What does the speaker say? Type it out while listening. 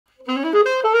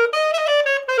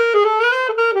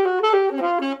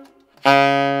What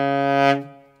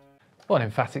an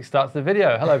emphatic start to the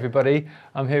video. Hello everybody,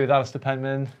 I'm here with Alastair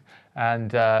Penman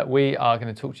and we are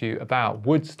going to talk to you about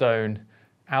Woodstone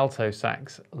Alto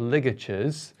Sax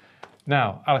Ligatures.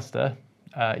 Now Alastair,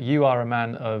 you are a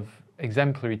man of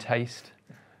exemplary taste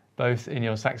both in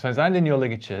your saxophones and in your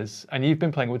ligatures, and you've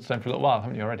been playing Woodstone for a little while,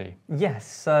 haven't you already?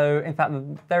 Yes, so in fact the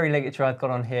very ligature I've got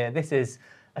on here, this is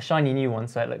a shiny new one,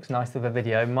 so it looks nice for the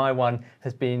video. My one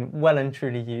has been well and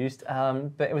truly used,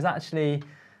 but it was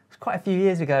quite a few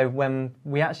years ago when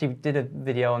we actually did a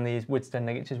video on these Woodstone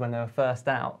ligatures when they were first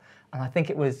out, and I think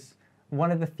it was one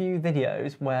of the few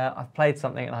videos where I've played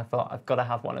something and I thought, I've got to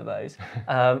have one of those.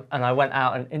 And I went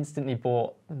out and instantly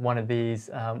bought one of these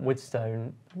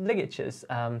Woodstone ligatures.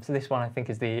 So this one I think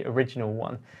is the original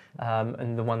one,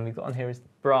 and the one we've got on here is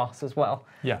brass as well.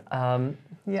 Yeah.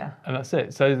 Yeah. And that's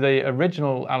it. So the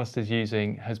original Alastair's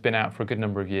using has been out for a good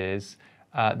number of years.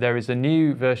 There is a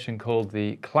new version called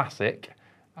the Classic,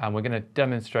 and we're going to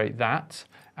demonstrate that,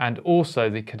 and also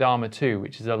the Kodama 2,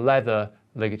 which is a leather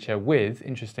ligature with,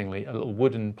 interestingly, a little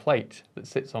wooden plate that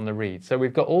sits on the reed. So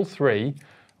we've got all three.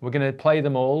 We're going to play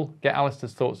them all, get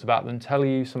Alastair's thoughts about them, tell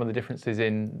you some of the differences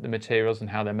in the materials and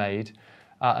how they're made,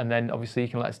 and then obviously you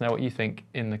can let us know what you think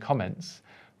in the comments.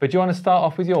 But do you want to start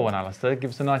off with your one, Alastair? Give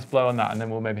us a nice blow on that, and then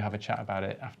we'll maybe have a chat about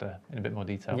it after in a bit more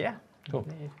detail. Yeah. Cool.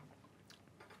 Indeed.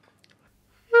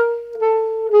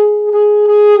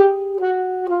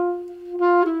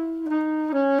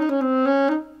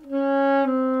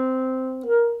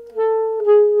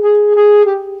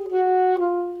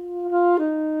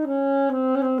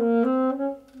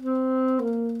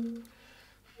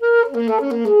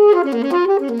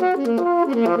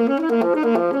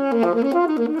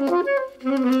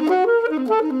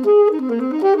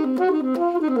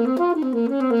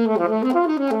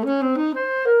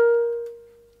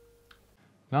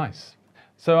 Nice.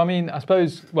 So, I mean, I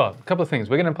suppose, well, a couple of things.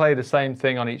 We're going to play the same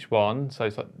thing on each one. So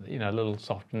it's like, you know, a little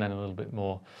soft and then a little bit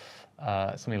more,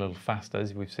 something a little faster,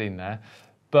 as we've seen there.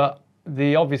 But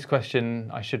the obvious question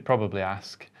I should probably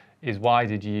ask is, why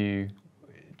did you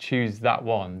choose that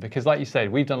one? Because like you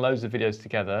said, we've done loads of videos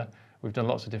together. We've done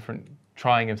lots of different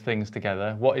trying of things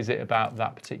together. What is it about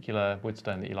that particular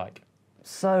Woodstone that you like?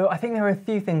 So I think there are a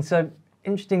few things. So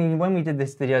interestingly, when we did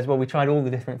this video as well, we tried all the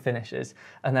different finishes,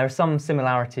 and there are some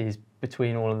similarities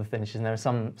between all of the finishes, and there are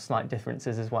some slight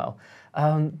differences as well.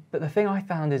 But the thing I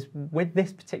found is, with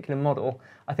this particular model,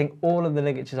 I think all of the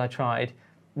ligatures I tried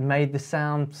made the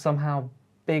sound somehow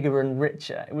bigger and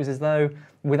richer. It was as though,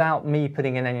 without me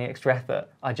putting in any extra effort,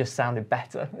 I just sounded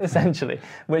better, essentially,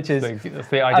 which is... That's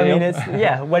the ideal. I mean,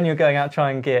 yeah, when you're going out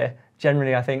trying gear,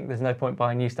 generally I think there's no point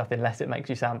buying new stuff unless it makes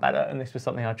you sound better, and this was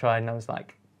something I tried and I was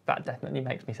like, that definitely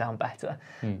makes me sound better.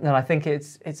 And I think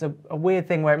it's a weird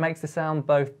thing where it makes the sound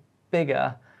both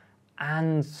bigger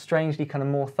and strangely kind of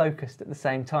more focused at the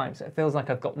same time. So it feels like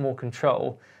I've got more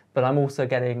control, but I'm also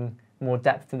getting more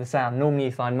depth to the sound. Normally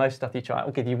you find most stuff you try, it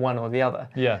will give you one or the other.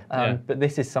 Yeah, But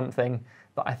this is something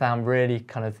that I found really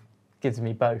kind of gives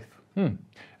me both. And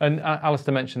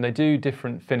Alastair mentioned they do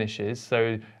different finishes.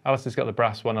 So Alastair's got the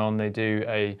brass one on, they do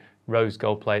a rose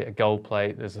gold plate, a gold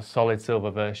plate, there's a solid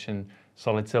silver version,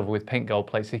 solid silver with pink gold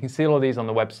plate. So you can see all of these on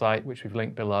the website, which we've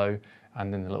linked below,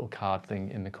 and then the little card thing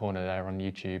in the corner there on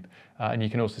YouTube. And you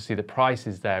can also see the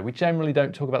prices there. We generally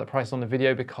don't talk about the price on the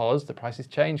video because the prices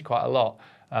change quite a lot.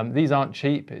 These aren't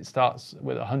cheap. It starts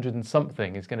with 100 and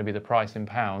something is going to be the price in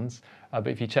pounds. But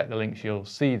if you check the links, you'll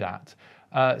see that.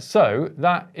 So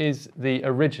that is the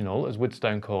original, as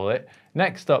Woodstone call it.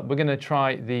 Next up, we're going to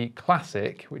try the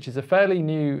Classic, which is a fairly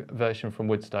new version from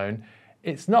Woodstone.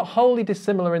 It's not wholly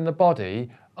dissimilar in the body,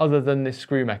 other than this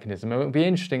screw mechanism. And it will be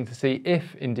interesting to see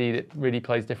if indeed it really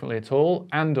plays differently at all,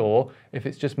 and or if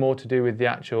it's just more to do with the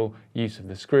actual use of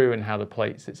the screw and how the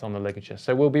plate sits on the ligature.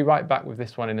 So we'll be right back with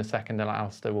this one in a second, and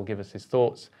Alastair will give us his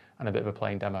thoughts and a bit of a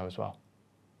playing demo as well.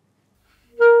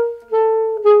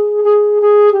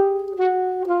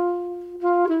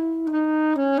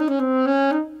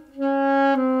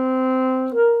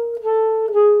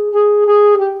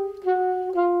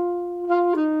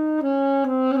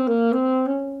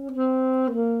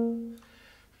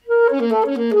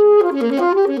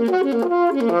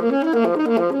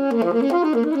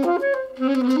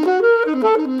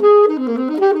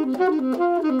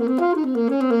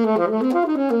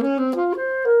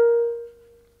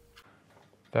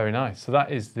 Very nice. So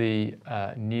that is the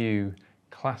new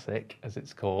Classic, as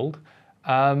it's called.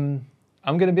 I'm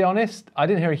going to be honest, I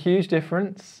didn't hear a huge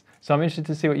difference. So I'm interested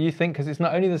to see what you think, because it's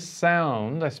not only the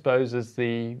sound, I suppose, as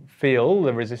the feel,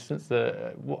 the resistance.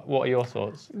 What are your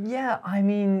thoughts? Yeah, I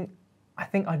mean, I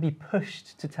think I'd be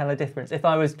pushed to tell a difference. If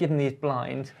I was given these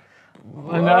blind,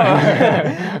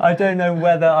 I don't know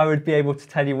whether I would be able to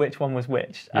tell you which one was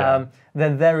which. Yeah.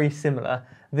 They're very similar.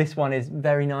 This one is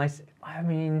very nice. I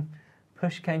mean,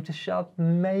 push came to shove,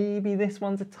 maybe this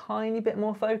one's a tiny bit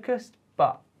more focused,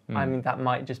 but I mean, that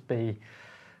might just be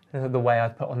the way I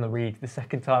put on the reed the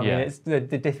second time. Yeah. I mean, it's the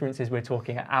differences we're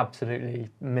talking are absolutely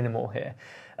minimal here.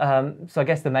 So I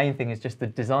guess the main thing is just the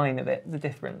design of it, the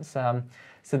difference.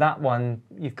 So that one,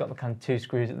 you've got the kind of 2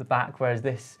 screws at the back, whereas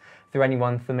this, for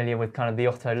anyone familiar with kind of the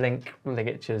Otto Link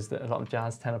ligatures that a lot of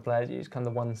jazz tenor players use, kind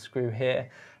of the 1 screw here.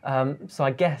 So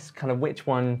I guess kind of which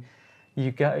one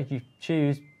you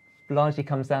choose largely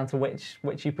comes down to which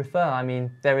you prefer. I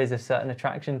mean, there is a certain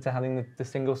attraction to having the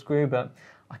single screw, but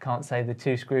I can't say the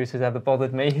 2 screws has ever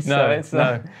bothered me. No.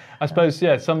 I suppose,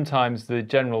 yeah, sometimes the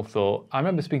general thought, I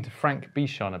remember speaking to Frank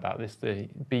Bichon about this, the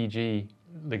BG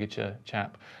ligature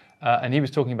chap, and he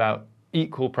was talking about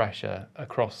equal pressure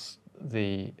across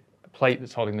the plate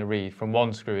that's holding the reed from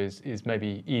 1 screw is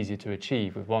maybe easier to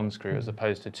achieve with 1 screw as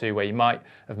opposed to 2, where you might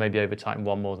have maybe over-tightened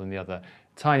one more than the other.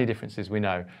 Tiny differences, we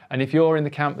know. And if you're in the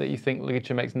camp that you think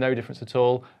ligature makes no difference at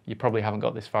all, you probably haven't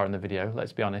got this far in the video,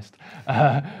 let's be honest.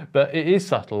 But it is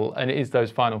subtle, and it is those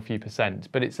final few percent.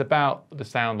 But it's about the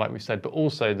sound, like we said, but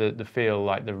also the feel,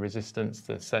 like the resistance,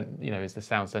 is the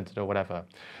sound centered or whatever.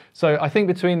 So I think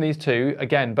between these two,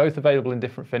 again, both available in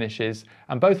different finishes,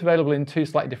 and both available in 2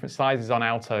 slightly different sizes on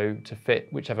alto to fit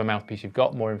whichever mouthpiece you've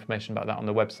got. More information about that on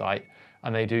the website.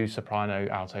 And they do soprano,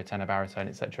 alto, tenor, baritone,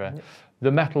 etc. Yep.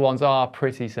 The metal ones are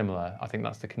pretty similar. I think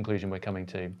that's the conclusion we're coming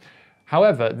to.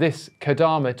 However, this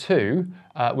Kodama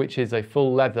 2, which is a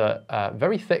full leather,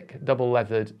 very thick, double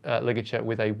leathered ligature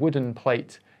with a wooden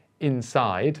plate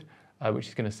inside, which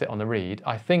is going to sit on the reed,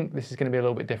 I think this is going to be a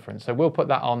little bit different. So we'll put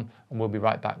that on and we'll be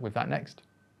right back with that next.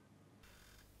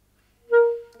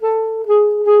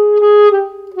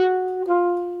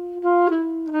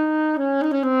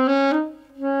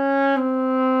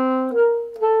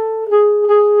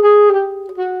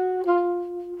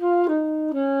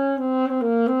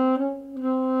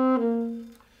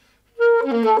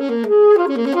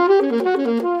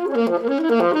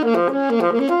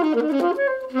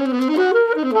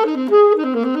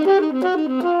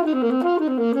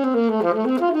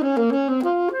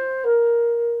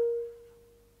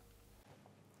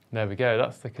 There we go,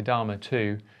 that's the Kodama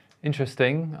 2.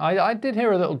 Interesting. I did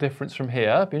hear a little difference from here.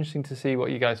 It'd be interesting to see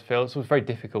what you guys feel. So it was very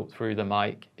difficult through the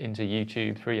mic, into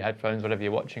YouTube, through your headphones, whatever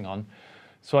you're watching on.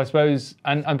 So I suppose,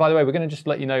 and by the way, we're going to just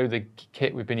let you know the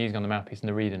kit we've been using on the mouthpiece and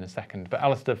the reed in a second. But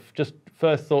Alastair, just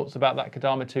first thoughts about that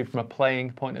Kodama 2 from a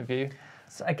playing point of view?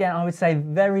 So again, I would say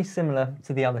very similar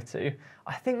to the other 2.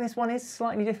 I think this one is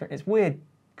slightly different. It's weird,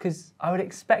 because I would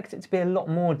expect it to be a lot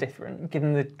more different,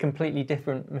 given the completely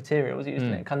different materials used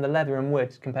in it, kind of the leather and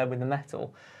wood compared with the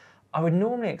metal. I would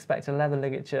normally expect a leather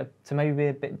ligature to maybe be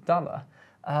a bit duller,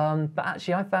 but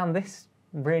actually I found this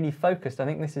really focused. I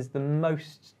think this is the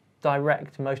most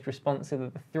direct, most responsive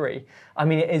of the 3. I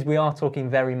mean, we are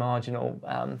talking very marginal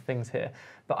things here,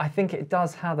 but I think it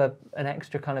does have an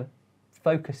extra kind of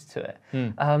focus to it.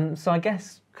 So I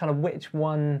guess kind of which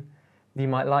one you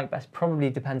might like best probably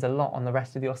depends a lot on the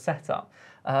rest of your setup.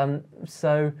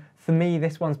 So for me,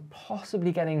 this one's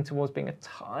possibly getting towards being a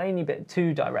tiny bit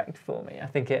too direct for me. I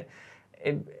think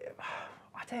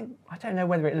I don't know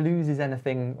whether it loses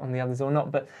anything on the others or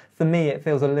not, but for me it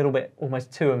feels a little bit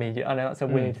almost too immediate. I know that's a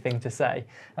weird thing to say.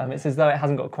 It's as though it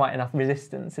hasn't got quite enough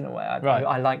resistance in a way.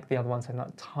 I like the other ones having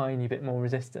that tiny bit more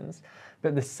resistance.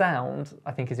 But the sound,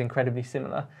 I think, is incredibly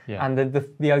similar. Yeah. And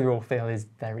the overall feel is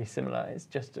very similar. It's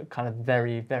just kind of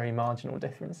very, very marginal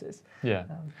differences. Yeah,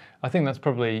 I think that's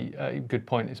probably a good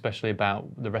point, especially about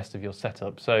the rest of your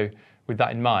setup. So with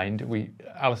that in mind,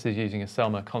 Alastair's using a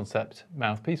Selmer Concept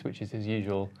mouthpiece, which is his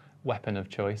usual weapon of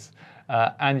choice.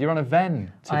 And you're on a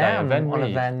Ven today. I am on a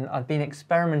Ven. I've been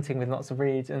experimenting with lots of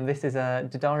reeds, and this is a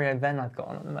D'Addario Ven I've got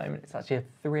on at the moment. It's actually a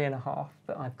 3.5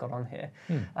 that I've got on here.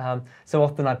 So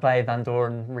often I play Van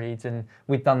Doren reeds, and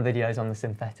we've done videos on the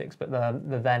synthetics, but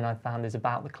the Ven I've found is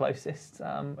about the closest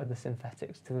of the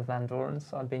synthetics to the Van Dorens.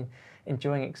 So I've been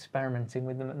enjoying experimenting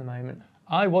with them at the moment.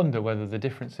 I wonder whether the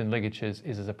difference in ligatures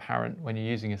is as apparent when you're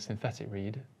using a synthetic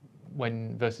reed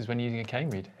versus when you're using a cane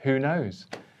reed. Who knows?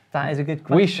 That is a good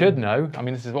question. We should know. I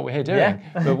mean, this is what we're here doing. Yeah.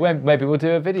 But maybe we'll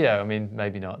do a video. I mean,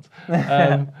 maybe not.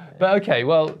 But okay,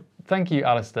 well, thank you,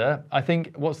 Alastair. I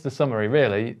think what's the summary,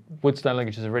 really? Woodstone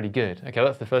ligatures are really good. Okay,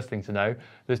 that's the first thing to know.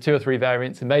 There's 2 or 3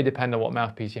 variants. It may depend on what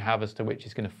mouthpiece you have as to which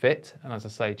is going to fit. And as I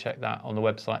say, check that on the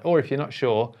website. Or if you're not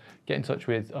sure, get in touch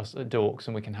with us at Dawkes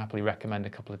and we can happily recommend a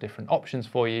couple of different options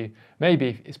for you.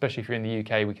 Maybe, especially if you're in the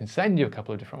UK, we can send you a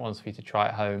couple of different ones for you to try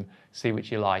at home, see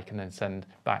which you like, and then send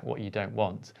back what you don't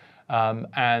want.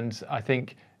 And I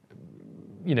think,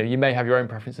 you know, you may have your own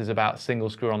preferences about single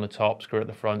screw on the top, screw at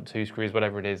the front, 2 screws,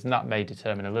 whatever it is, and that may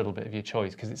determine a little bit of your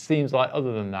choice, because it seems like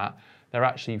other than that, they're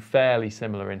actually fairly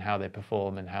similar in how they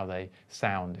perform and how they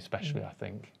sound, especially, I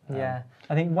think. Yeah,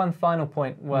 I think one final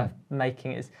point worth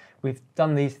making is we've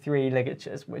done these 3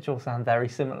 ligatures, which all sound very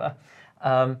similar.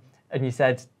 And you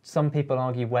said some people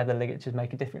argue whether ligatures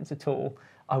make a difference at all.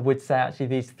 I would say actually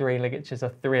these 3 ligatures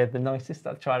are 3 of the nicest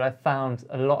I've tried. I've found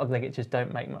a lot of ligatures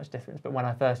don't make much difference, but when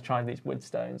I first tried these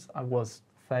Woodstones, I was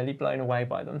fairly blown away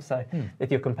by them. So if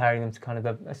you're comparing them to kind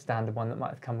of a standard one that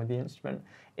might have come with the instrument,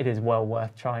 it is well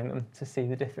worth trying them to see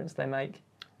the difference they make.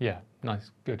 Yeah,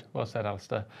 nice, good. Well said,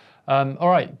 Alastair. All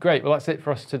right, great. Well, that's it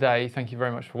for us today. Thank you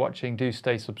very much for watching. Do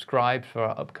stay subscribed for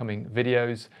our upcoming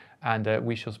videos, and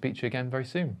we shall speak to you again very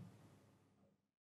soon.